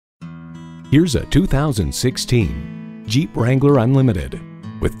Here's a 2016 Jeep Wrangler Unlimited.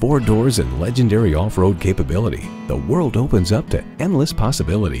 With 4 doors and legendary off-road capability, the world opens up to endless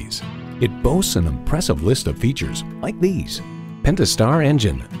possibilities. It boasts an impressive list of features like these: Pentastar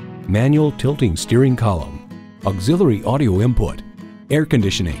engine, manual tilting steering column, auxiliary audio input, air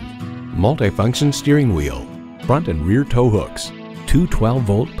conditioning, multifunction steering wheel, front and rear tow hooks, 2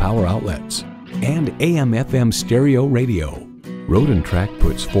 12-volt power outlets, and AM/FM stereo radio. Road and Track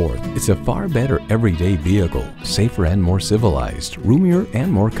puts forth it's a far better everyday vehicle, safer and more civilized, roomier and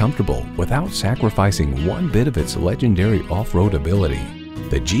more comfortable, without sacrificing one bit of its legendary off-road ability.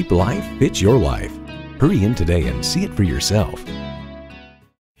 The Jeep life fits your life. Hurry in today and see it for yourself.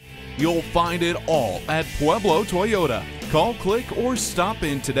 You'll find it all at Pueblo Toyota. Call, click, or stop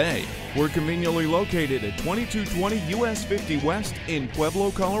in today. We're conveniently located at 2220 US 50 West in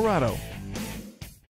Pueblo, Colorado.